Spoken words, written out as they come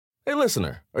Hey,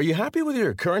 listener, are you happy with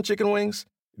your current chicken wings?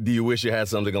 Do you wish you had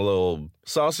something a little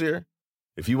saucier?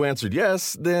 If you answered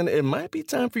yes, then it might be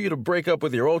time for you to break up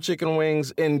with your old chicken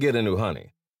wings and get a new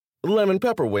honey. Lemon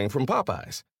pepper wing from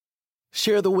Popeyes.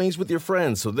 Share the wings with your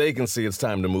friends so they can see it's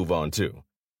time to move on, too.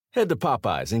 Head to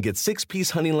Popeyes and get 6-piece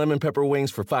honey lemon pepper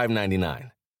wings for $5.99.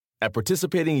 At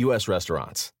participating U.S.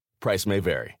 restaurants. Price may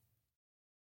vary.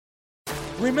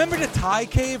 Remember the Thai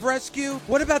cave rescue?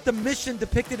 What about the mission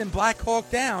depicted in Black Hawk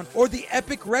Down or the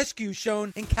epic rescue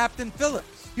shown in Captain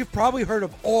Phillips? You've probably heard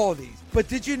of all these, but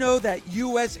did you know that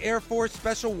U.S. Air Force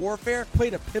Special Warfare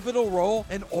played a pivotal role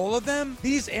in all of them?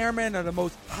 These airmen are the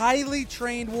most highly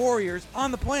trained warriors on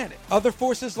the planet. Other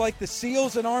forces like the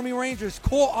SEALs and Army Rangers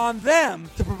call on them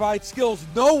to provide skills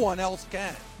no one else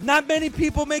can. Not many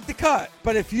people make the cut,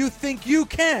 but if you think you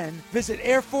can, visit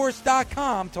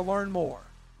airforce.com to learn more.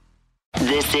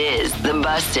 This is the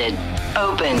Busted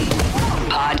Open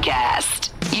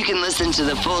Podcast. You can listen to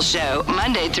the full show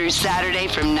Monday through Saturday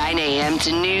from 9 a.m.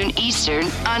 to noon Eastern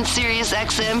on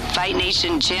SiriusXM Fight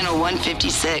Nation Channel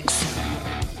 156.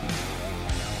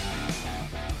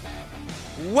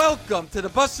 Welcome to the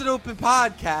Busted Open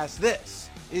Podcast. This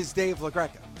is Dave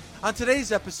LaGreca. On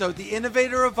today's episode, the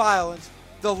innovator of violence,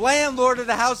 the landlord of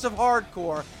the House of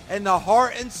Hardcore, and the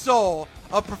heart and soul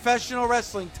of professional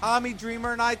wrestling, Tommy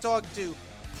Dreamer, and I talk to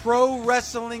pro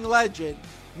wrestling legend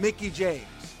Mickie James.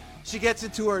 She gets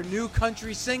into her new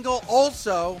country single.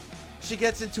 Also, she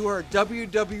gets into her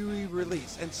WWE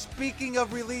release. And speaking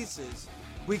of releases,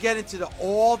 we get into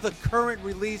all the current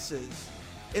releases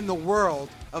in the world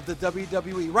of the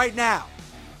WWE right now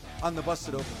on the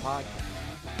Busted Open Podcast.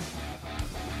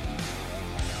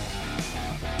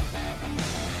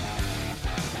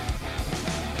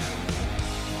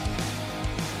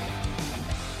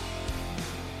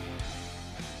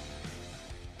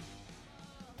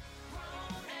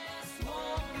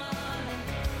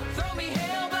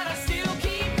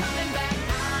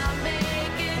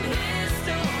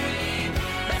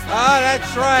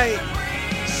 That's right.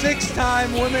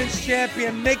 6-time women's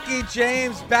champion Mickie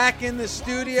James back in the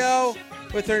studio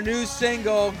with her new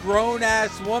single, Grown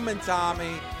Ass Woman,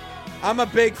 Tommy. I'm a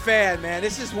big fan, man.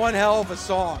 This is one hell of a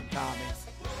song, Tommy.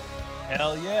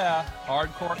 Hell yeah.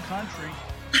 Hardcore country.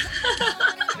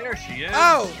 There she is.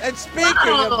 Oh, and speaking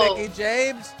of Mickie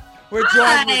James, we're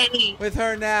joined with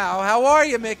her now. How are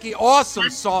you, Mickie? Awesome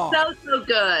song. So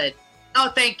good.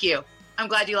 Oh, thank you. I'm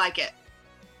glad you like it.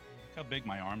 Look how big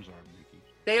my arms are, Mickie.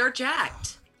 They are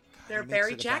jacked. They're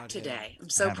very jacked today. I'm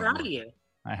so proud of you.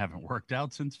 I haven't worked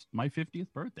out since my 50th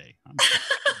birthday.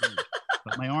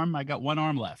 But I got one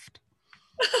arm left.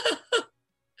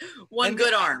 One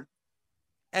good arm.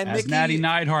 And as Mickie, Natty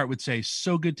Neidhart would say,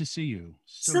 so good to see you.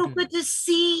 So good to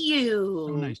see you.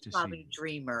 So nice to Tommy see you.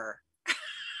 Dreamer.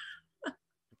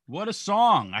 What a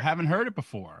song. I haven't heard it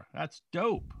before. That's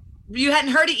dope. You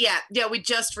hadn't heard it yet. Yeah, we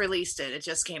just released it. It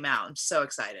just came out. I'm so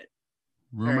excited.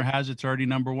 Rumor has it's already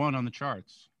number one on the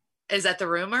charts. Is that the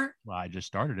rumor? Well, I just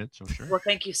started it, so sure. Well,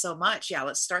 thank you so much. Yeah,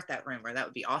 let's start that rumor. That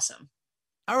would be awesome.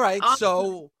 All right,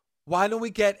 so why don't we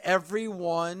get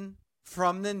everyone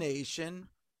from the nation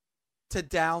to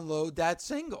download that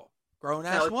single, Grown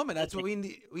Ass Woman. That's what we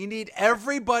need. We need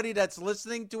everybody that's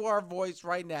listening to our voice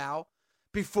right now,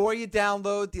 before you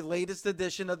download the latest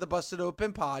edition of the Busted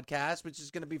Open Podcast, which is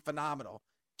going to be phenomenal.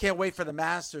 Can't wait for the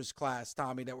Masters class,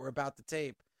 Tommy, that we're about to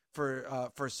tape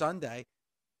for Sunday.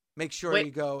 Make sure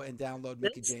you go and download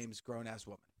Mickie James' Grown Ass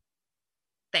Woman.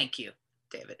 Thank you,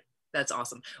 David. That's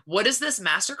awesome. What is this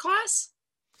masterclass?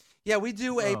 Yeah, we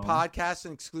do a podcast,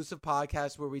 an exclusive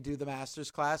podcast where we do the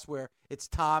Masters class, where it's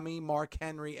Tommy, Mark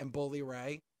Henry, and Bully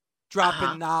Ray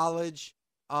dropping knowledge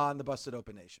on the Busted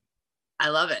Open Nation. I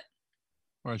love it.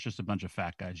 Or it's just a bunch of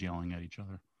fat guys yelling at each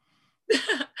other.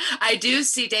 I do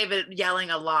see David yelling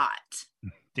a lot.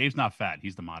 Dave's not fat.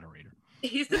 He's the moderator.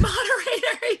 He's the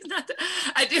moderator. He's not.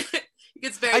 I do. He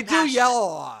gets very. I do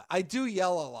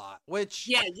yell a lot. Which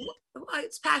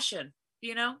it's passion.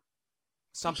 You know.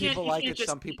 Some people like it.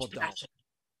 Some people don't.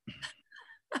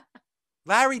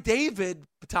 Larry David,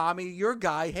 Tommy, your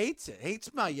guy hates it.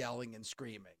 Hates my yelling and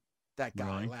screaming. That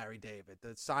guy, really? Larry David, the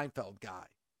Seinfeld guy.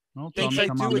 Well, thinks I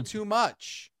do it too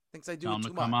much. Thinks I do it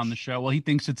too much. Come on the show. Well, he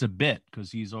thinks it's a bit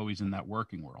because he's always in that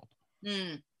working world.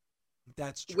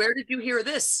 That's true. Where did you hear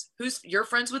this? You're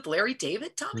friends with Larry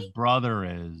David, Tommy? His brother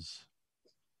is.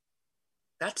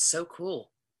 That's so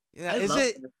cool. Yeah,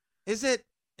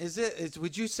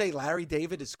 would you say Larry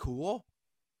David is cool?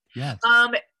 Yes.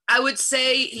 I would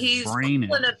say he's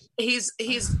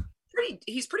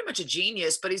he's pretty much a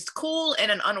genius, but he's cool in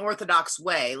an unorthodox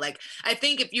way. Like, I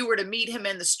think if you were to meet him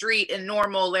in the street in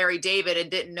normal Larry David and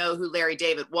didn't know who Larry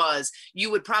David was,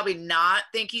 you would probably not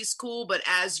think he's cool. But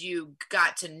as you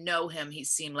got to know him, he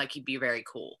seemed like he'd be very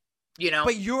cool, you know?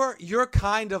 But you're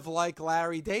kind of like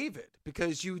Larry David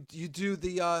because you do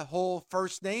the whole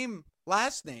first name,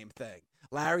 last name thing.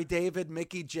 Larry David,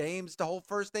 Mickey James, the whole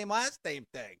first name, last name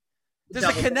thing. There's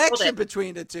a connection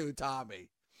between the two, Tommy.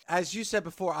 As you said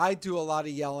before, I do a lot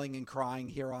of yelling and crying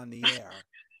here on the air.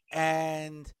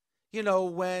 And, you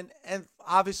know, and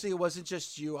obviously it wasn't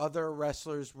just you, other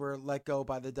wrestlers were let go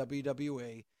by the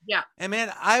WWE. Yeah. And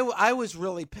man, I was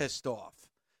really pissed off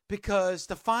because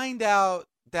to find out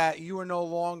that you were no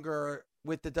longer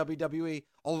with the WWE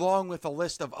along with a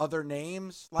list of other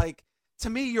names, like, to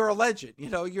me, you're a legend. You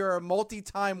know, you're a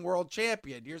multi-time world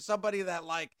champion. You're somebody that,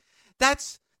 like,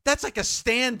 that's like a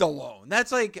standalone.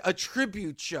 That's like a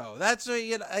tribute show. That's a,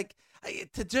 you know, like,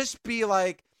 to just be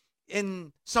like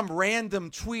in some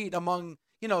random tweet among,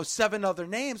 you know, 7 other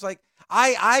names. Like,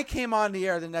 I came on the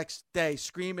air the next day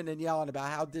screaming and yelling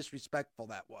about how disrespectful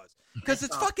that was because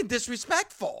it's fucking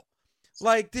disrespectful.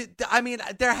 Like, I mean,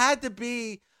 there had to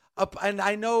be and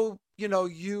I know, you know,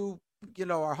 you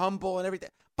are humble and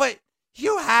everything, but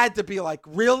you had to be like,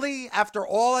 really? After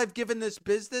all I've given this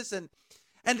business and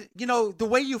you know, the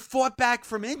way you fought back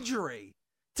from injury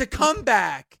to come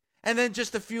back and then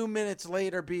just a few minutes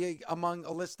later be among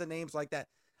a list of names like that.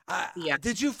 Yeah.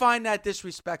 Did you find that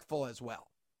disrespectful as well?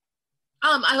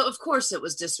 Of course it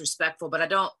was disrespectful, but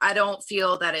I don't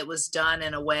feel that it was done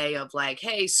in a way of like,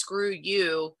 hey, screw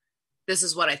you. This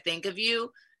is what I think of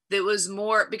you. It was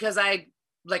more because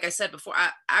like I said before,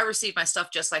 I received my stuff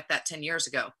just like that 10 years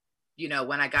ago. You know,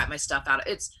 when I got my stuff out,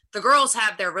 it's the girls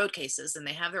have their road cases and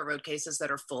they have their road cases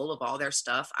that are full of all their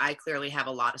stuff. I clearly have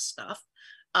a lot of stuff.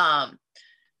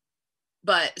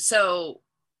 But so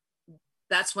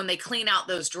that's when they clean out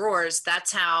those drawers.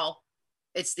 That's how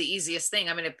it's the easiest thing.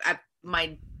 I mean,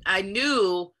 I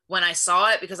knew when I saw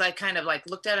it because I kind of like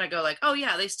looked at it and I go like, oh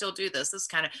yeah, they still do this. This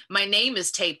kind of, my name is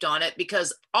taped on it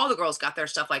because all the girls got their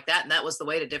stuff like that. And that was the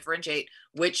way to differentiate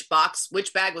which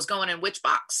bag was going in which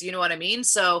box. You know what I mean?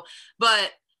 So,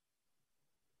 but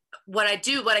what I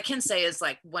can say is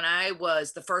like, when I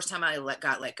was the first time I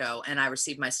got let go and I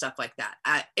received my stuff like that,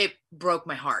 it broke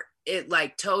my heart. It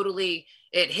like totally,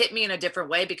 it hit me in a different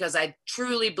way because I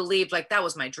truly believed like that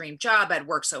was my dream job. I'd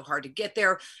worked so hard to get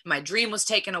there. My dream was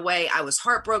taken away. I was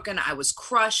heartbroken. I was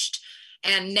crushed.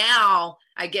 And now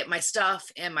I get my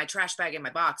stuff and my trash bag in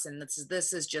my box. And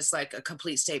this is just like a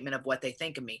complete statement of what they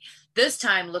think of me. This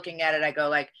time looking at it, I go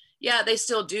like, yeah, they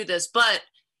still do this. But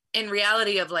in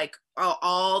reality of like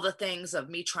all the things of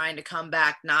me trying to come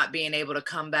back, not being able to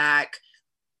come back,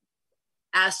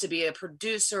 asked to be a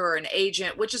producer or an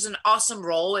agent, which is an awesome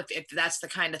role. If that's the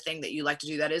kind of thing that you like to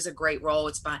do, that is a great role.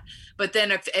 It's fine. But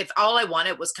then if all I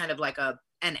wanted was kind of like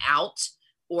an out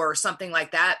or something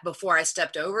like that before I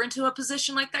stepped over into a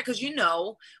position like that, because you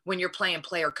know, when you're playing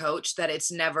player coach, that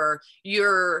it's never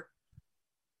you're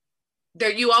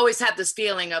there. You always have this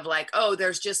feeling of like, oh,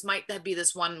 there's just might be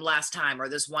this one last time or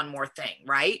this one more thing,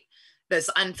 right? This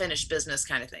unfinished business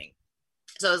kind of thing.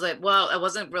 So I was like, well,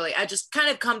 I just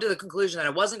kind of come to the conclusion that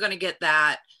I wasn't going to get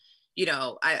that. You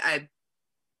know, I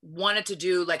wanted to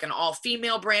do like an all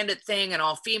female branded thing, an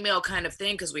all female kind of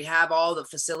thing. Cause we have all the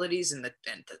facilities and the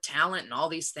talent and all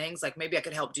these things. Like maybe I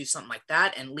could help do something like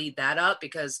that and lead that up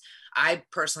because I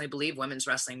personally believe women's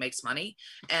wrestling makes money.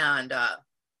 And,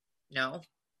 no.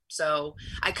 So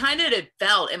I kind of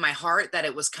felt in my heart that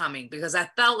it was coming because I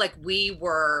felt like we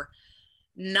were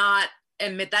not,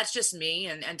 admit that's just me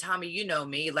and Tommy, you know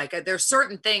me, like there's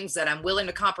certain things that I'm willing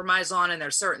to compromise on and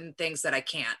there's certain things that I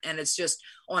can't. And it's just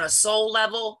on a soul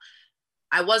level,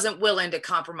 I wasn't willing to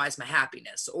compromise my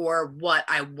happiness or what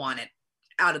I wanted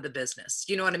out of the business.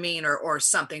 You know what I mean? Or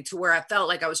something to where I felt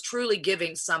like I was truly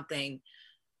giving something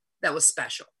that was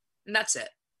special. And that's it.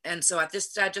 And so I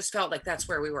just felt like that's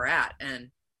where we were at.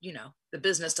 And, you know, the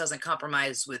business doesn't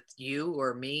compromise with you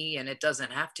or me and it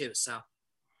doesn't have to. So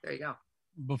there you go.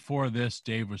 Before this,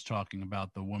 Dave was talking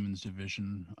about the women's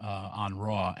division on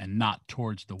Raw and not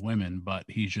towards the women, but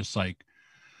he's just like,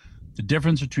 the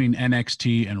difference between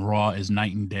NXT and Raw is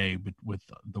night and day with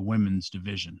the women's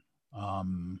division.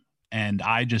 And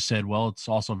I just said, well, it's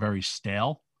also very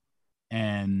stale.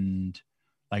 And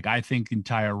like, I think the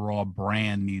entire Raw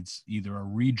brand needs either a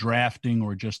redrafting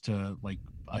or just to like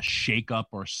a shake up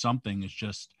or something. It's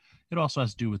just, it also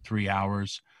has to do with 3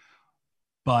 hours,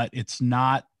 but it's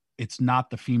not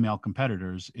the female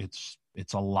competitors.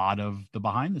 It's a lot of the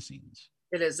behind the scenes.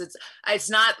 It is. It's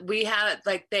not, we had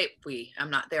like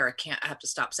I'm not there. I have to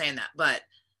stop saying that, but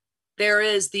there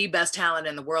is the best talent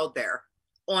in the world there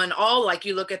on all, like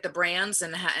you look at the brands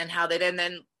and how they did, and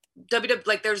then WWE,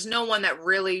 like there's no one that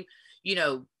really, you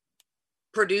know,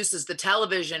 produces the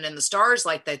television and the stars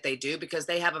like that they do, because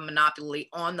they have a monopoly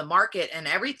on the market and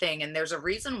everything. And there's a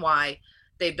reason why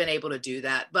they've been able to do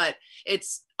that. But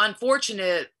it's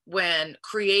unfortunate when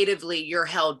creatively you're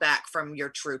held back from your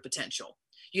true potential,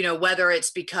 you know, whether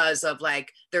it's because of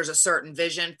like, there's a certain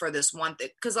vision for this one thing,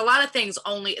 because a lot of things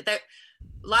only that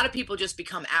a lot of people just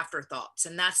become afterthoughts.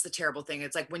 And that's the terrible thing.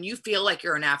 It's like when you feel like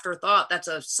you're an afterthought, that's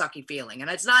a sucky feeling.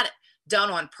 And it's not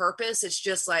done on purpose. It's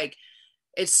just like,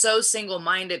 it's so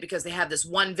single-minded because they have this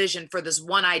one vision for this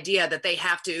one idea that they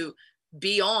have to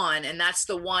be on. And that's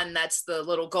the one, that's the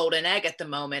little golden egg at the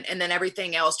moment. And then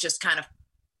everything else just kind of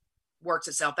works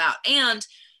itself out. And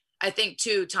I think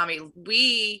too, Tommy,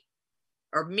 me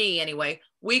anyway,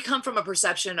 we come from a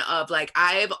perception of like,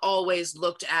 I've always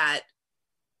looked at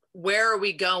where are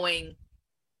we going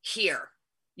here?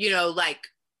 You know, like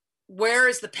where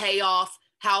is the payoff?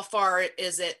 How far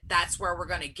is it? That's where we're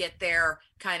going to get there,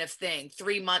 kind of thing.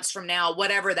 3 months from now,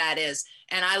 whatever that is.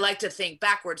 And I like to think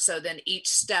backwards. So then each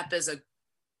step is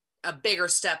a bigger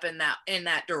step in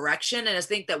that direction. And I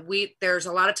think that there's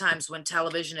a lot of times when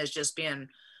television is just being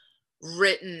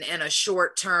written in a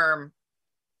short term,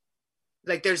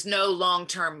 like there's no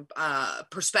long-term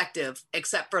perspective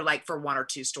except for like for one or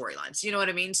two storylines. You know what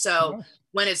I mean? So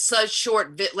when it's such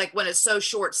when it's so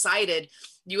short-sighted,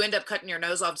 you end up cutting your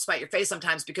nose off to spite your face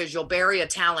sometimes, because you'll bury a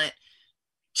talent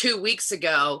 2 weeks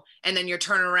ago and then you're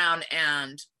turning around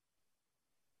and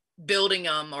building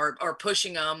them or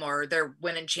pushing them, or they're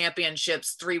winning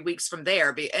championships 3 weeks from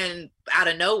there and out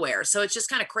of nowhere. So it's just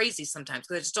kind of crazy sometimes,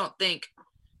 because I just don't think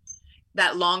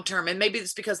that long term. And maybe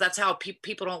it's because that's how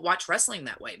people don't watch wrestling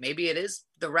that way. Maybe it is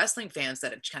the wrestling fans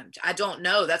that I don't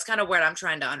know. That's kind of what I'm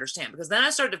trying to understand, because then I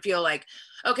started to feel like,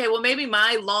 okay, well, maybe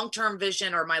my long-term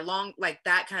vision or my like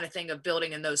that kind of thing of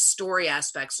building in those story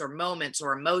aspects or moments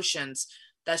or emotions,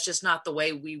 that's just not the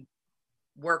way we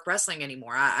work wrestling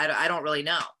anymore. I don't really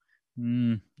know.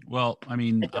 Well, I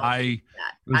mean, it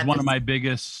was one of my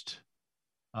biggest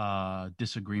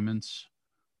disagreements.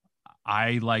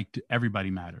 I liked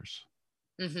Everybody Matters.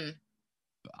 Mm-hmm.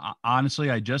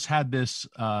 Honestly, I just had this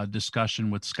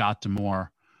discussion with Scott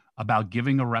D'Amore about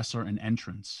giving a wrestler an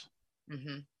entrance.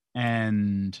 Mm-hmm.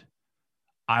 And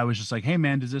I was just like, hey,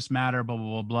 man, does this matter? Blah, blah,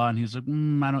 blah, blah. And he's like,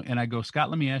 I don't. And I go,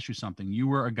 Scott, let me ask you something. You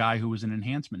were a guy who was an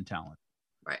enhancement talent.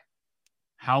 Right.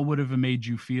 How would it have made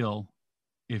you feel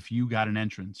if you got an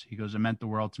entrance? He goes, it meant the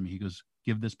world to me. He goes,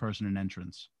 give this person an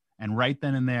entrance. And right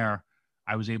then and there,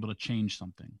 I was able to change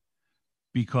something.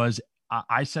 Because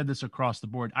I said this across the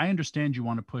board. I understand you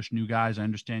want to push new guys. I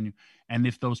understand you. And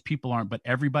if those people aren't, but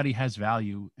everybody has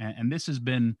value. And this has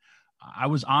been, I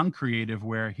was on creative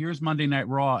where here's Monday Night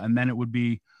Raw. And then it would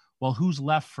be, well, who's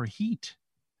left for Heat?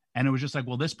 And it was just like,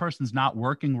 well, this person's not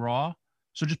working Raw,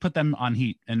 so just put them on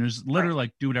Heat. And there's literally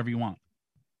like, do whatever you want.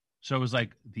 So it was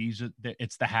like,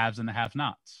 it's the haves and the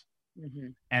have-nots. Mm-hmm.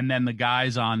 And then the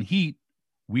guys on Heat,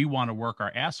 we want to work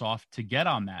our ass off to get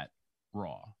on that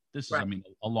Raw. This is, I mean,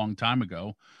 a long time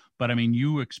ago, but I mean,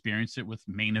 you experienced it with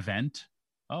Main Event.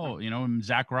 Oh, you know,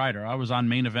 Zack Ryder, I was on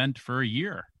Main Event for a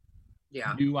year.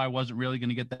 Yeah. I knew I wasn't really going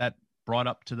to get that brought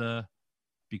up to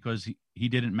because he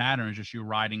didn't matter. It's just you're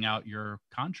riding out your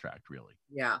contract, really.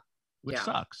 Yeah. Which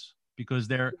sucks because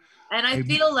they're. And I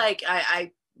feel like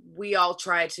we all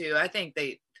try to, I think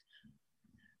I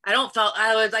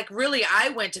was like, really,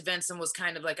 I went to Vince and was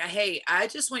kind of like, hey, I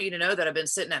just want you to know that I've been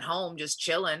sitting at home just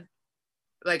chilling.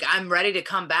 Like, I'm ready to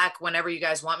come back whenever you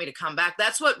guys want me to come back.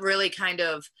 That's what really kind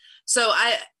of, so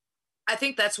I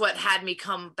think that's what had me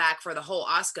come back for the whole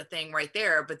Asuka thing right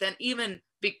there. But then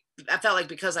I felt like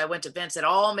because I went to Vince, it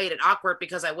all made it awkward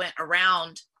because I went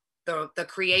around the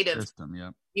creative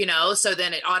system, you know, so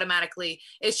then it automatically,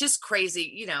 it's just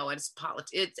crazy, you know, it's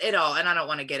politics, it all, and I don't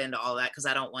want to get into all that because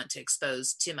I don't want to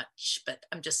expose too much, but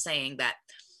I'm just saying that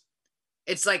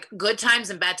it's like good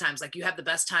times and bad times. Like you have the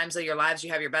best times of your lives.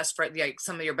 You have your best friend, like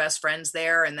some of your best friends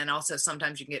there. And then also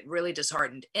sometimes you can get really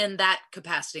disheartened in that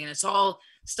capacity. And it's all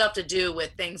stuff to do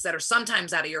with things that are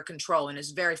sometimes out of your control. And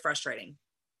it's very frustrating.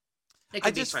 I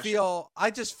just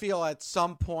feel at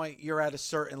some point you're at a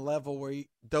certain level where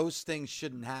those things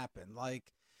shouldn't happen.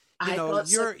 Like, you know,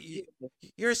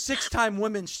 you're a 6-time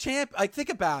women's champ. Like, think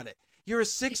about it. You're a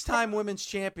 6-time women's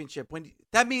championship. When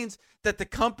that means that the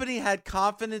company had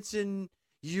confidence in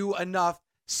you enough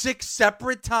 6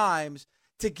 separate times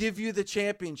to give you the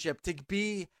championship,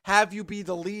 to have you be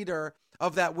the leader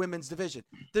of that women's division.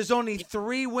 There's only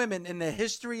 3 women in the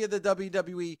history of the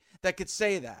WWE that could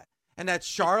say that. And that's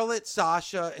Charlotte,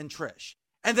 Sasha, and Trish.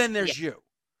 And then there's you.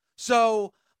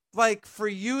 So, like, for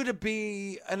you to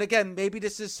be, and again, maybe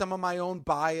this is some of my own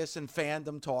bias and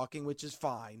fandom talking, which is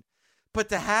fine, but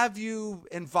to have you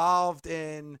involved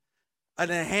in an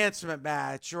enhancement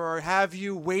match or have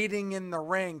you waiting in the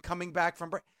ring, coming back from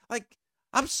break, like,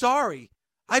 I'm sorry.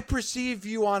 I perceive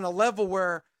you on a level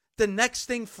where the next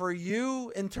thing for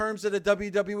you in terms of the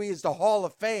WWE is the Hall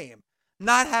of Fame,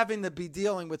 not having to be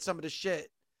dealing with some of the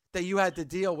shit that you had to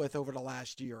deal with over the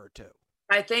last year or two.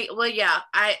 I think, well, yeah,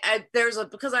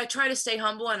 because I try to stay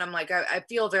humble and I'm like, I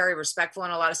feel very respectful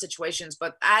in a lot of situations,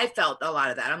 but I felt a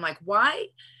lot of that. I'm like, why?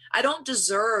 I don't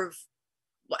deserve,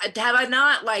 have I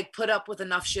not like put up with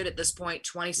enough shit at this point,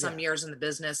 20 some years in the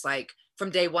business, like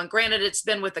from day one. Granted, it's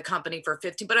been with the company for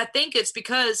 15, but I think it's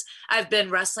because I've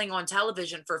been wrestling on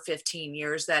television for 15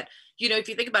 years that, you know, if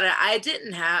you think about it, I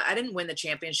didn't win the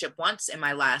championship once in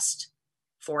my last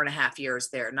 4.5 years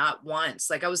there, not once.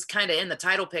 Like I was kind of in the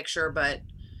title picture, but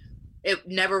it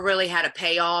never really had a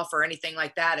payoff or anything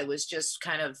like that. It was just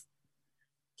kind of,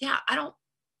 yeah, I don't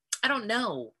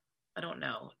know.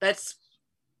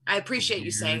 I appreciate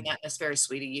you saying that. That's very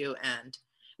sweet of you. And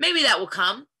maybe that will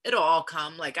come. It'll all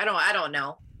come. Like, I don't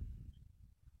know.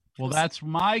 Well, that's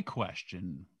my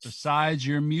question. Besides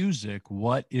your music,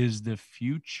 what is the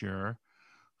future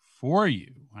for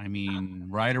you? I mean,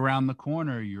 right around the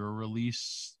corner, your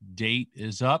release date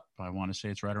is up. I want to say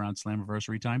it's right around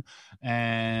Slammiversary time.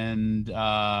 And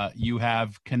you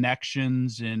have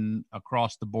connections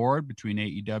across the board between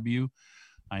AEW.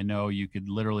 I know you could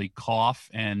literally cough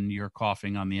and you're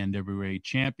coughing on the NWA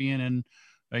champion, and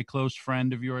a close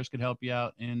friend of yours could help you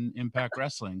out in Impact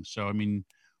Wrestling. So, I mean,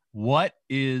 what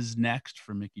is next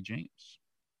for Mickie James?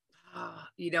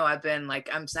 You know, I've been like,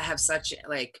 I'm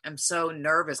so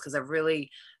nervous because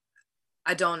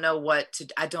I don't know what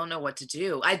to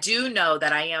do. I do know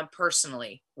that I am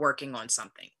personally working on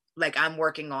something. Like I'm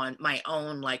working on my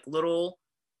own like little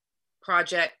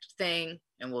project thing,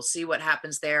 and we'll see what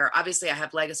happens there. Obviously I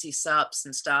have legacy subs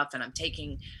and stuff, and I'm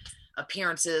taking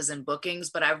appearances and bookings,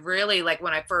 but I really like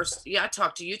when I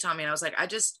talked to you, Tommy, and I was like, I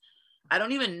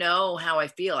don't even know how I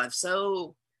feel. I'm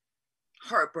so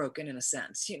heartbroken in a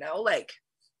sense, you know, like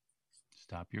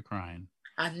stop your crying.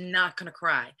 I'm not going to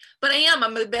cry, but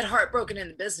I'm a bit heartbroken in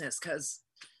the business because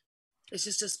it's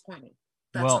just disappointing.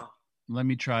 That's all. Let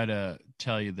me try to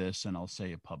tell you this, and I'll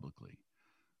say it publicly.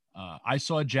 I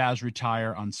saw Jazz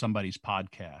retire on somebody's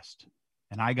podcast,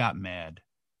 and I got mad.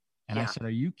 And I said, are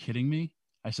you kidding me?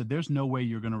 I said, there's no way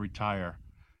you're going to retire.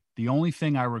 The only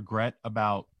thing I regret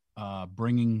about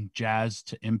bringing Jazz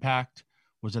to Impact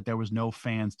was that there was no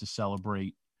fans to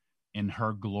celebrate in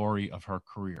her glory of her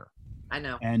career. I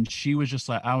know. And she was just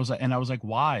like, I was like,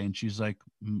 why? And she's like,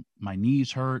 my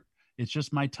knees hurt. It's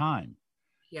just my time.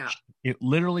 Yeah. It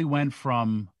literally went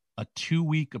from a two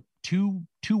week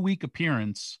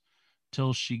appearance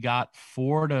till she got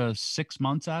 4 to 6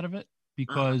 months out of it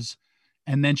because,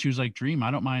 and then she was like, Dream,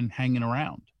 I don't mind hanging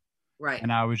around. Right.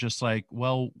 And I was just like,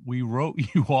 well, we wrote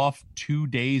you off 2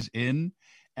 days in,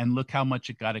 and look how much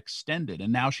it got extended.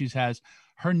 And now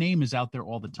her name is out there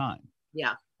all the time.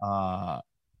 Yeah.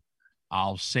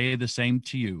 I'll say the same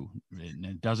to you.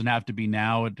 It doesn't have to be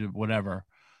now, whatever.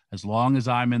 As long as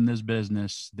I'm in this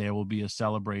business, there will be a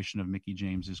celebration of Mickie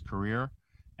James's career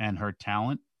and her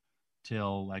talent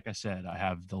till, like I said, I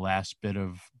have the last bit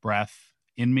of breath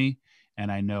in me. And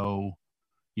I know,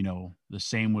 you know, the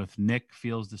same with Nick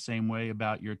feels the same way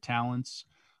about your talents.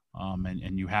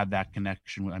 And you have that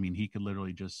connection. I mean, he could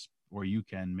literally or you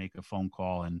can make a phone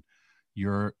call, and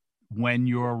when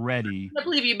you're ready. I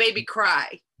believe you made me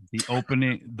cry.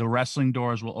 The wrestling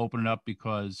doors will open it up,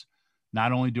 because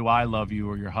not only do I love you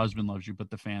or your husband loves you, but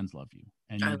the fans love you,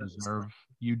 and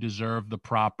you deserve the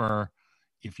proper,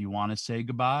 if you want to say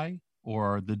goodbye,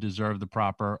 or deserve the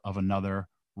proper of another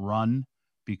run,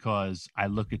 because I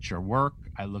look at your work,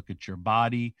 I look at your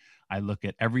body, I look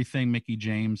at everything, Mickie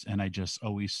James, and I just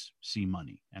always see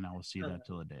money, and I will see that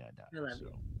till the day I die. I love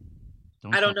you.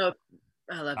 I don't know.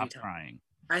 I love you, Tom. Crying.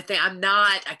 I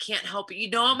can't help it. You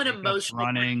know, I'm an emotional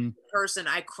person.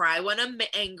 I cry when I'm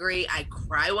angry. I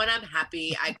cry when I'm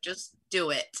happy. I just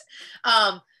do it.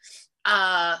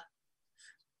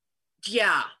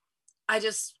 Yeah. I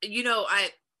just, you know,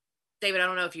 David, I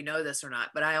don't know if you know this or not,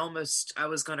 but I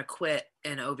was going to quit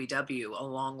in OVW a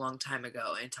long, long time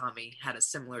ago. And Tommy had a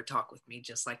similar talk with me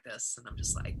just like this. And I'm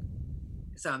just like,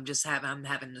 so I'm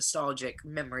having nostalgic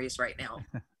memories right now.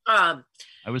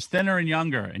 I was thinner and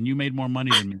younger, and you made more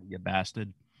money than me, you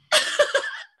bastard.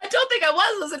 I don't think I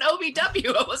was. It was an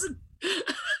OVW. I wasn't.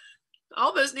 I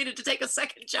almost needed to take a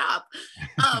second job.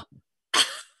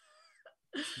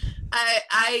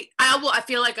 I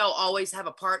feel like I'll always have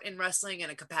a part in wrestling in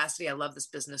a capacity. I love this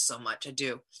business so much. I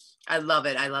do. I love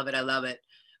it. I love it. I love it.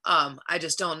 I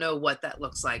just don't know what that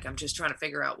looks like. I'm just trying to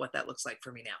figure out what that looks like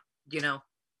for me now, you know?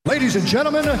 Ladies and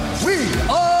gentlemen, we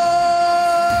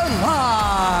are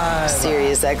live!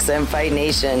 SiriusXM Fight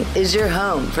Nation is your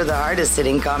home for the hardest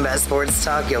hitting combat sports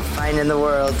talk you'll find in the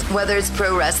world. Whether it's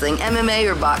pro wrestling,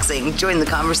 MMA, or boxing, join the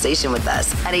conversation with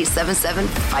us at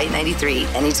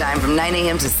 877-FIGHT-93, anytime from 9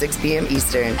 a.m. to 6 p.m.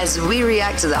 Eastern, as we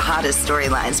react to the hottest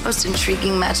storylines, most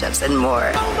intriguing matchups, and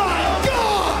more. Oh my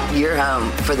God! Your home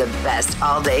for the best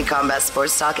all-day combat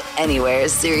sports talk anywhere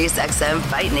is SiriusXM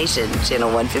Fight Nation,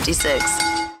 channel 156.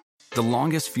 The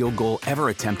longest field goal ever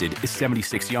attempted is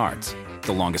 76 yards.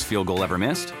 The longest field goal ever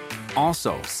missed?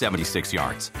 Also 76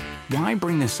 yards. Why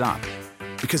bring this up?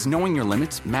 Because knowing your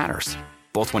limits matters,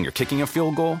 both when you're kicking a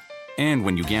field goal and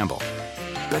when you gamble.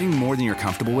 Betting more than you're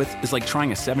comfortable with is like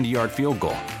trying a 70-yard field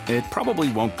goal. It probably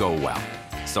won't go well.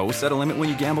 So set a limit when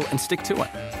you gamble and stick to it.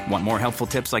 Want more helpful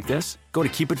tips like this? Go to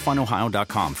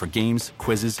keepitfunohio.com for games,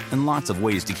 quizzes, and lots of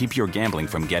ways to keep your gambling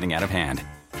from getting out of hand.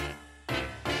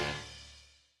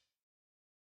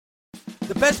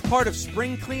 The best part of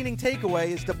Spring Cleaning Takeaway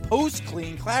is the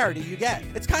post-clean clarity you get.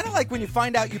 It's kind of like when you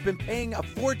find out you've been paying a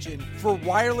fortune for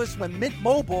wireless when Mint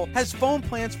Mobile has phone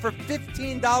plans for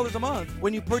 $15 a month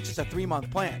when you purchase a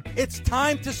 3-month plan. It's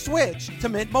time to switch to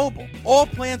Mint Mobile. All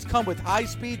plans come with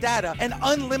high-speed data and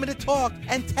unlimited talk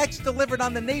and text delivered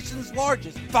on the nation's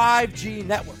largest 5G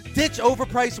network. Ditch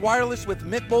overpriced wireless with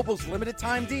Mint Mobile's limited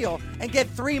time deal and get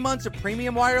 3 months of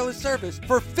premium wireless service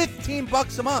for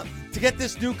 $15 a month. To get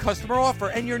this new customer offer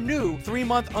and your new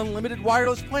 3-month unlimited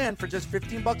wireless plan for just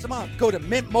 $15 a month, go to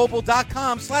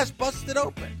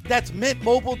mintmobile.com/bustedopen. That's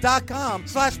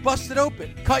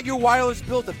mintmobile.com/bustedopen. Cut your wireless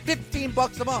bill to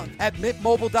 $15 a month at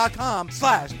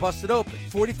mintmobile.com/bustedopen.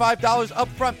 $45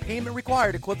 upfront payment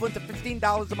required, equivalent to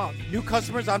 $15 a month. New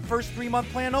customers on first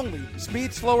 3-month plan only.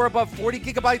 Speed slower above 40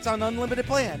 gigabytes on unlimited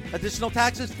plan. Additional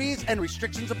taxes, fees, and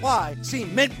restrictions apply. See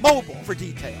Mint Mobile for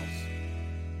details.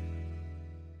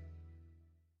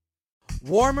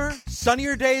 Warmer,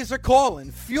 sunnier days are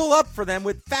calling. Fuel up for them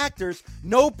with Factor's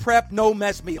no prep, no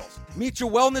mess meals. Meet your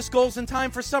wellness goals in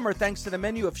time for summer thanks to the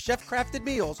menu of chef-crafted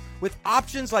meals with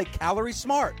options like Calorie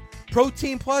Smart,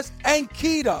 Protein Plus, and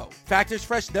Keto. Factor's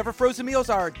fresh, never frozen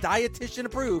meals are dietitian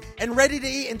approved and ready to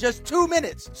eat in just 2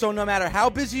 minutes. So no matter how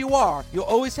busy you are, you'll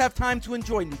always have time to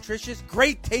enjoy nutritious,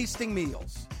 great tasting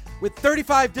meals. With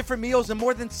 35 different meals and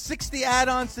more than 60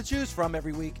 add-ons to choose from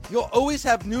every week, you'll always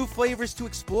have new flavors to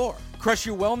explore. Crush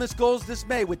your wellness goals this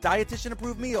May with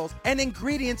dietitian-approved meals and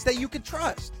ingredients that you can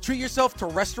trust. Treat yourself to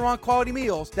restaurant-quality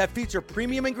meals that feature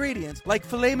premium ingredients like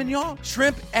filet mignon,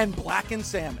 shrimp, and blackened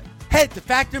salmon. Head to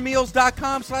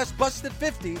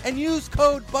factormeals.com/busted50 and use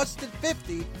code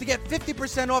BUSTED50 to get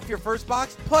 50% off your first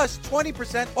box plus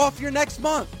 20% off your next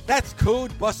month. That's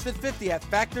code BUSTED50 at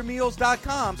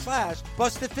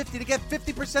factormeals.com/busted50 to get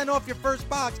 50% off your first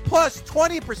box plus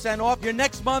 20% off your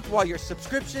next month while your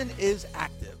subscription is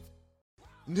active.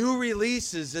 New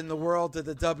releases in the world of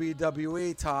the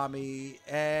WWE, Tommy,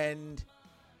 and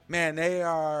man, they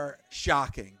are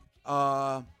shocking.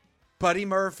 Buddy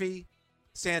Murphy,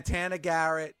 Santana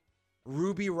Garrett,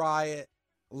 Ruby Riott,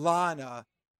 Lana,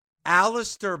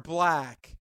 Aleister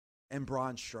Black, and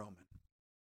Braun Strowman.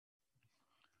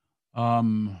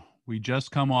 We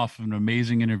just come off an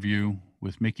amazing interview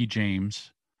with Mickie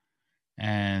James,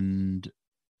 and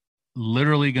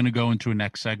literally going to go into a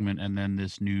next segment, and then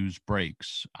this news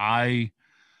breaks. I've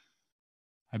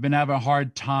been having a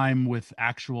hard time with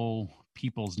actual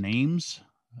people's names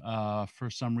for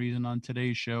some reason on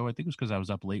today's show. I think it was because I was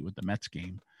up late with the Mets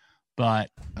game.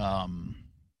 But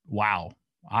wow,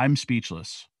 I'm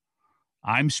speechless.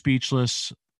 I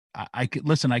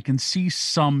can see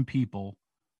some people,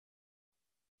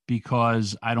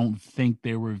 because I don't think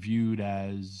they were viewed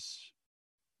as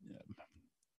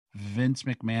Vince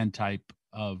McMahon type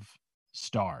of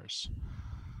stars.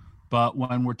 But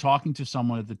when we're talking to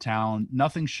someone at the talent,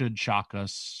 nothing should shock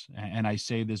us. And I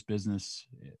say this business,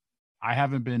 I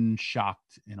haven't been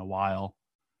shocked in a while.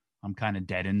 I'm kind of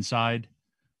dead inside.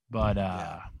 But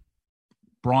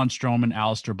Braun Strowman,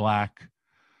 Aleister Black,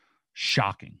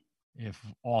 shocking. If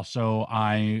also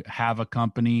I have a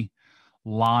company,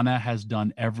 Lana has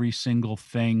done every single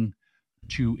thing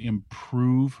to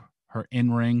improve her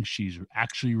in-ring. She's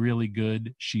actually really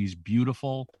good. She's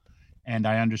beautiful. And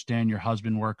I understand your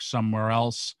husband works somewhere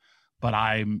else, but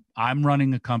I'm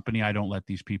running a company. I don't let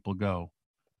these people go.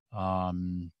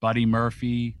 Buddy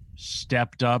Murphy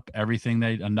stepped up everything.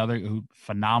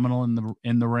 Phenomenal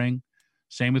in the ring.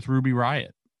 Same with Ruby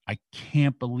Riott. I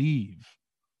can't believe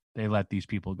they let these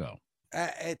people go.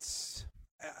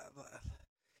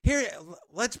 Here,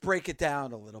 let's break it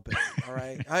down a little bit. All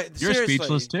right. You're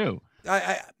speechless too.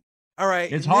 All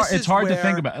right. It's hard. It's hard to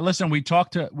think about. Listen, we're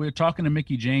talking to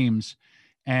Mickie James,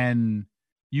 and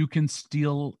you can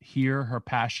still hear her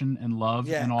passion and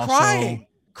love, and also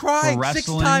crying,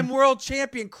 6-time world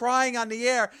champion, crying on the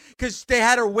air because they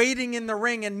had her waiting in the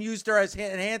ring and used her as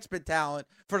enhancement talent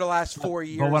for the last 4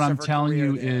 years. But what I'm telling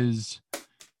you is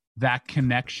that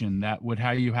connection,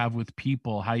 how you have with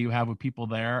people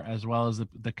there, as well as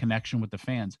the connection with the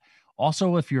fans.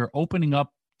 Also, if you're opening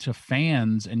up to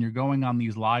fans and you're going on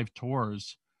these live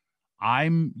tours,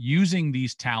 I'm using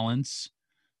these talents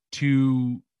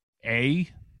to,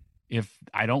 if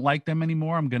I don't like them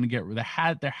anymore, I'm going to get rid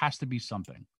of there has to be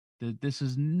something. This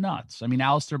is nuts. I mean,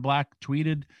 Aleister Black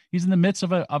tweeted he's in the midst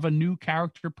of a new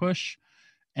character push,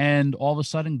 and all of a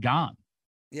sudden gone.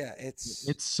 Yeah, it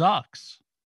sucks.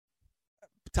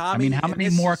 Tommy, I mean, how many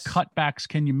more cutbacks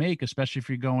can you make, especially if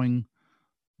you're going,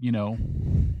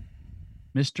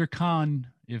 Mr. Khan,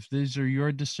 if these are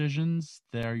your decisions,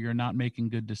 you're not making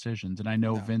good decisions. And I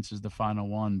know Vince is the final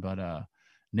one, but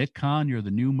Nick Khan, you're the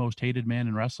new most hated man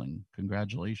in wrestling.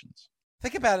 Congratulations.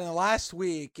 Think about it. In the last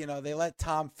week, they let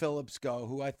Tom Phillips go,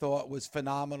 who I thought was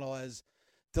phenomenal as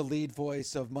the lead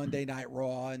voice of Monday Night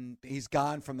Raw, and he's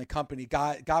gone from the company.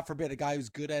 God forbid, a guy who's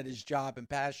good at his job and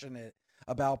passionate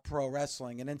about pro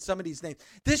wrestling. And then some of these names,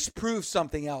 this proves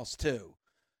something else too,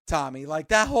 Tommy, like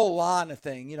that whole Lana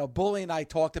thing. Bully and I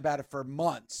talked about it for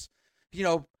months.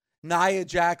 Nia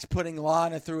Jax putting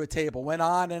Lana through a table, went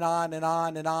on and on and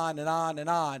on and on and on and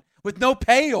on with no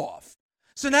payoff.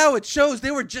 So now it shows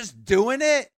they were just doing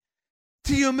it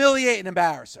to humiliate and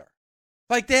embarrass her.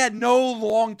 Like they had no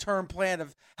long-term plan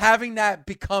of having that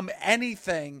become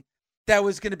anything that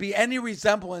was going to be any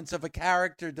resemblance of a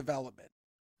character development.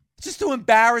 Just to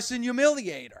embarrass and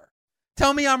humiliate her.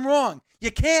 Tell me I'm wrong.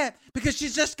 You can't, because she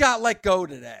just got let go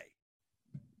today.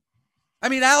 I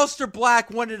mean, Aleister Black,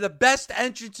 one of the best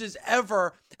entrances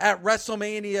ever at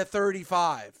WrestleMania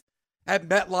 35 at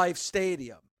MetLife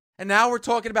Stadium. And now we're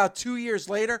talking about 2 years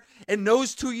later. In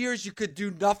those 2 years, you could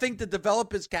do nothing to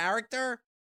develop his character.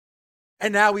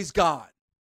 And now he's gone.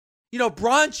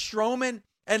 Braun Strowman,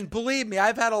 and believe me,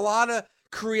 I've had a lot of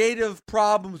creative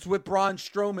problems with Braun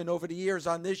Strowman over the years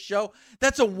on this show.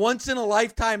 That's a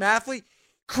once-in-a-lifetime athlete.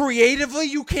 Creatively,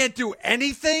 you can't do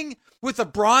anything with a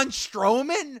Braun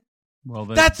Strowman? Well,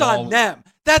 that's on them.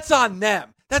 That's on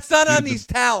them. That's not on these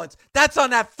talents. That's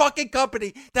on that fucking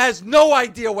company that has no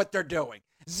idea what they're doing.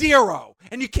 Zero.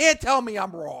 And you can't tell me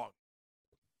I'm wrong.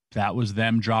 That was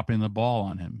them dropping the ball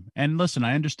on him. And listen,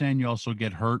 I understand you also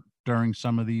get hurt during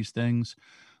some of these things,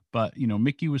 but,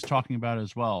 Mickie was talking about it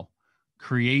as well.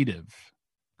 Creative.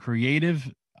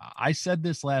 I said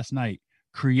this last night.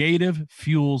 Creative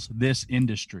fuels this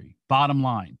industry. Bottom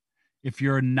line. If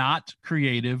you're not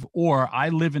creative, or I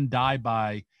live and die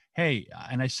by, hey,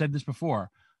 and I said this before,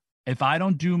 if I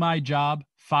don't do my job,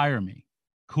 fire me.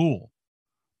 Cool.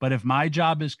 But if my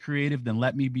job is creative, then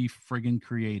let me be friggin'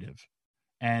 creative.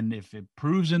 And if it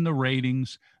proves in the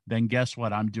ratings, then guess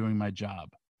what? I'm doing my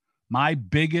job. My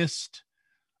biggest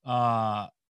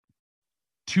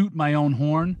toot my own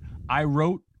horn, I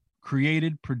wrote,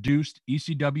 created, produced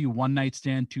ECW One Night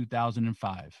Stand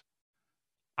 2005.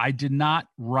 I did not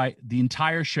write the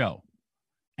entire show,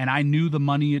 and I knew the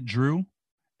money it drew,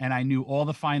 and I knew all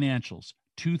the financials.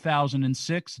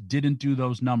 2006 didn't do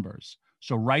those numbers.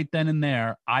 So right then and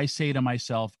there, I say to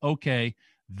myself, okay,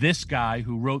 this guy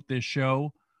who wrote this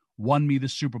show won me the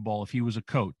Super Bowl if he was a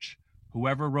coach.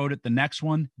 Whoever wrote it, the next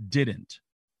one didn't.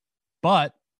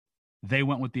 But they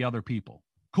went with the other people.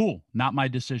 Cool. Not my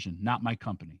decision, not my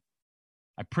company.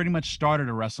 I pretty much started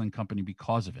a wrestling company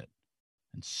because of it.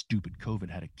 And stupid COVID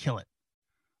had to kill it.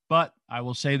 But I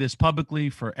will say this publicly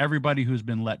for everybody who's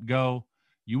been let go,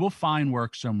 you will find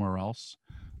work somewhere else.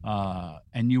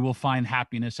 And you will find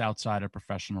happiness outside of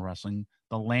professional wrestling.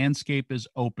 The landscape is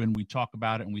open. We talk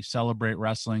about it and we celebrate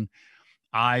wrestling.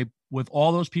 With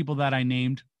all those people that I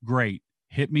named, great.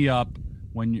 Hit me up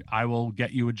I will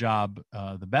get you a job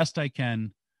the best I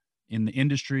can in the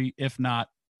industry. If not,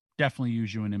 definitely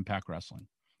use you in Impact Wrestling.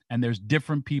 And there's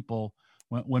different people.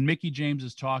 When Mickie James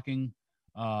is talking,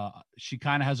 she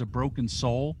kind of has a broken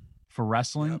soul for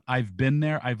wrestling. Yep. I've been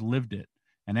there. I've lived it.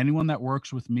 And anyone that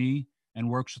works with me and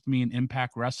works with me in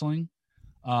Impact Wrestling,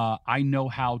 I know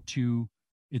how to,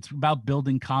 it's about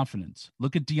building confidence.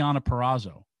 Look at Deonna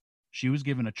Purrazzo. She was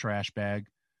given a trash bag.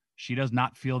 She does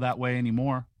not feel that way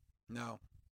anymore. No.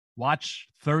 Watch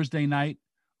Thursday night,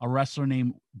 a wrestler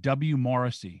named W.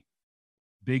 Morrissey,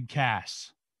 Big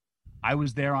Cass. I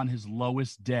was there on his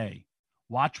lowest day.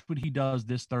 Watch what he does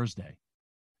this Thursday.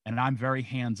 And I'm very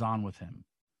hands-on with him.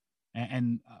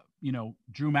 And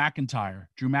Drew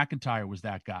McIntyre was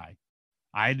that guy.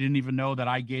 I didn't even know that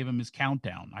I gave him his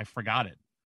countdown. I forgot it.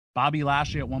 Bobby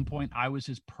Lashley, at one point, I was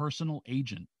his personal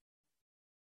agent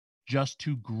just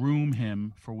to groom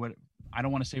him for what I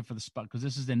don't want to say for the spot, because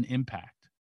this is an Impact.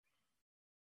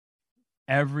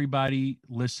 Everybody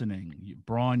listening,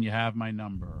 Braun, you have my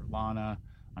number. Lana,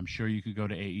 I'm sure you could go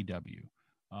to AEW.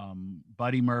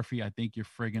 Buddy Murphy, I think you're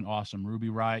friggin' awesome. Ruby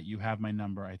Riott, you have my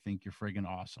number. I think you're friggin'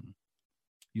 awesome.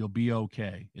 You'll be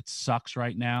okay. It sucks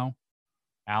right now.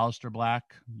 Aleister Black,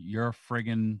 you're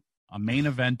friggin' a main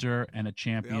eventer and a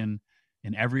champion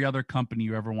in every other company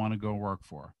you ever want to go work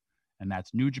for. And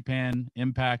that's New Japan,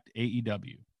 Impact,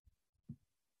 AEW.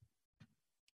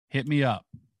 Hit me up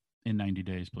in 90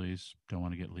 days, please. Don't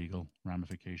want to get legal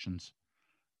ramifications.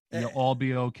 You'll all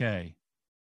be okay.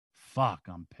 Fuck,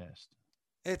 I'm pissed.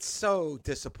 It's so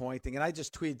disappointing. And I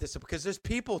just tweeted this because there's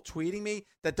people tweeting me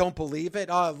that don't believe it.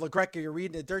 Oh, LaGreca, you're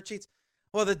reading the dirt sheets.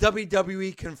 Well, the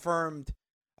WWE confirmed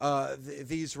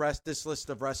this list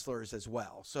of wrestlers as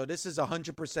well. So this is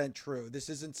 100% true. This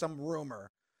isn't some rumor.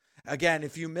 Again,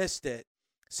 if you missed it,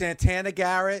 Santana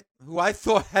Garrett, who I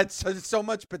thought had so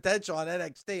much potential on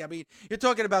NXT. I mean, you're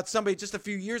talking about somebody just a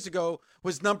few years ago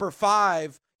was number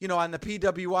 5, on the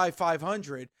PWI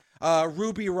 500.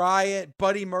 Ruby Riott,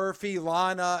 Buddy Murphy,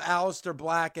 Lana, Aleister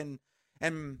Black, and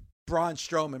Braun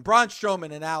Strowman. Braun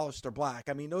Strowman and Aleister Black.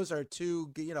 I mean, those are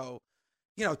two,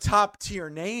 top tier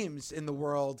names in the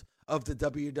world of the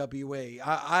WWE.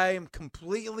 I am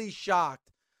completely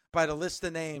shocked by the list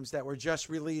of names that were just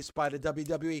released by the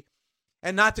WWE.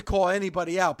 And not to call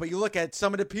anybody out, but you look at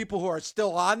some of the people who are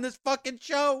still on this fucking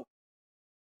show,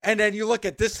 and then you look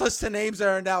at this list of names that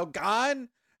are now gone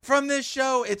from this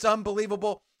show. It's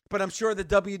unbelievable. But I'm sure the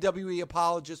WWE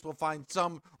apologists will find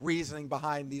some reasoning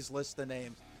behind these lists of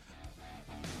names.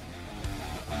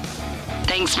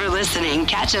 Thanks for listening.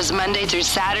 Catch us Monday through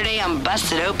Saturday on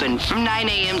Busted Open from 9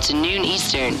 a.m. to noon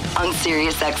Eastern on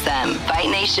SiriusXM, Fight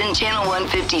Nation Channel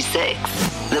 156.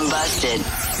 The Busted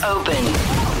Open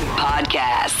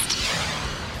Podcast.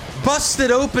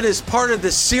 Busted Open is part of the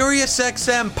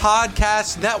SiriusXM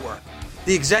Podcast Network.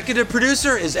 The executive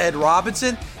producer is Ed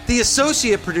Robinson. The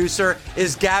associate producer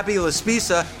is Gabby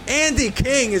Laspisa. Andy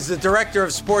King is the director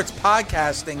of sports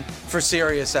podcasting for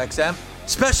SiriusXM.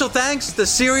 Special thanks to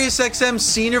SiriusXM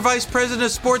Senior Vice President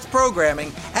of Sports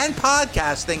Programming and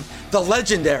Podcasting, the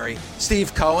legendary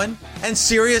Steve Cohen, and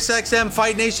SiriusXM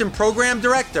Fight Nation Program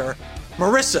Director,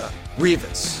 Marissa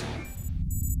Rivas.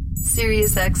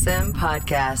 SiriusXM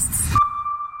Podcasts.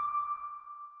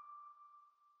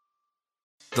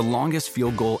 The longest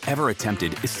field goal ever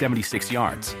attempted is 76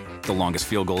 yards. The longest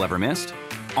field goal ever missed?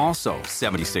 Also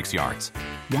 76 yards.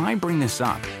 Why bring this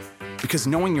up? Because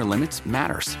knowing your limits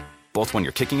matters, both when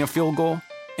you're kicking a field goal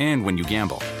and when you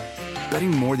gamble. Betting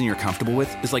more than you're comfortable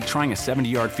with is like trying a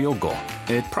 70-yard field goal.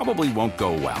 It probably won't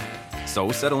go well.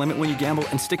 So set a limit when you gamble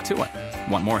and stick to it.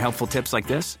 Want more helpful tips like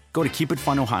this? Go to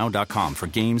keepitfunohio.com for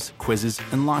games, quizzes,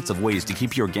 and lots of ways to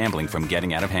keep your gambling from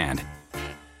getting out of hand.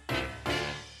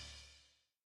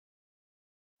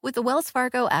 With the Wells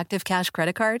Fargo Active Cash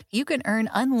Credit Card, you can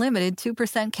earn unlimited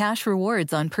 2% cash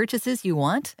rewards on purchases you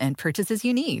want and purchases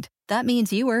you need. That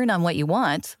means you earn on what you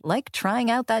want, like trying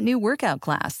out that new workout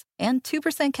class, and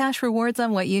 2% cash rewards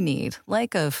on what you need,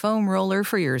 like a foam roller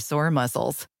for your sore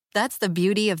muscles. That's the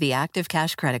beauty of the Active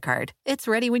Cash Credit Card. It's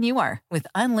ready when you are, with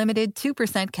unlimited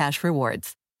 2% cash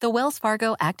rewards. The Wells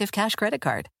Fargo Active Cash Credit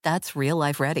Card. That's real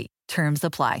life ready. Terms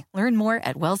apply. Learn more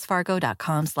at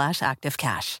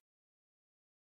wellsfargo.com/activecash.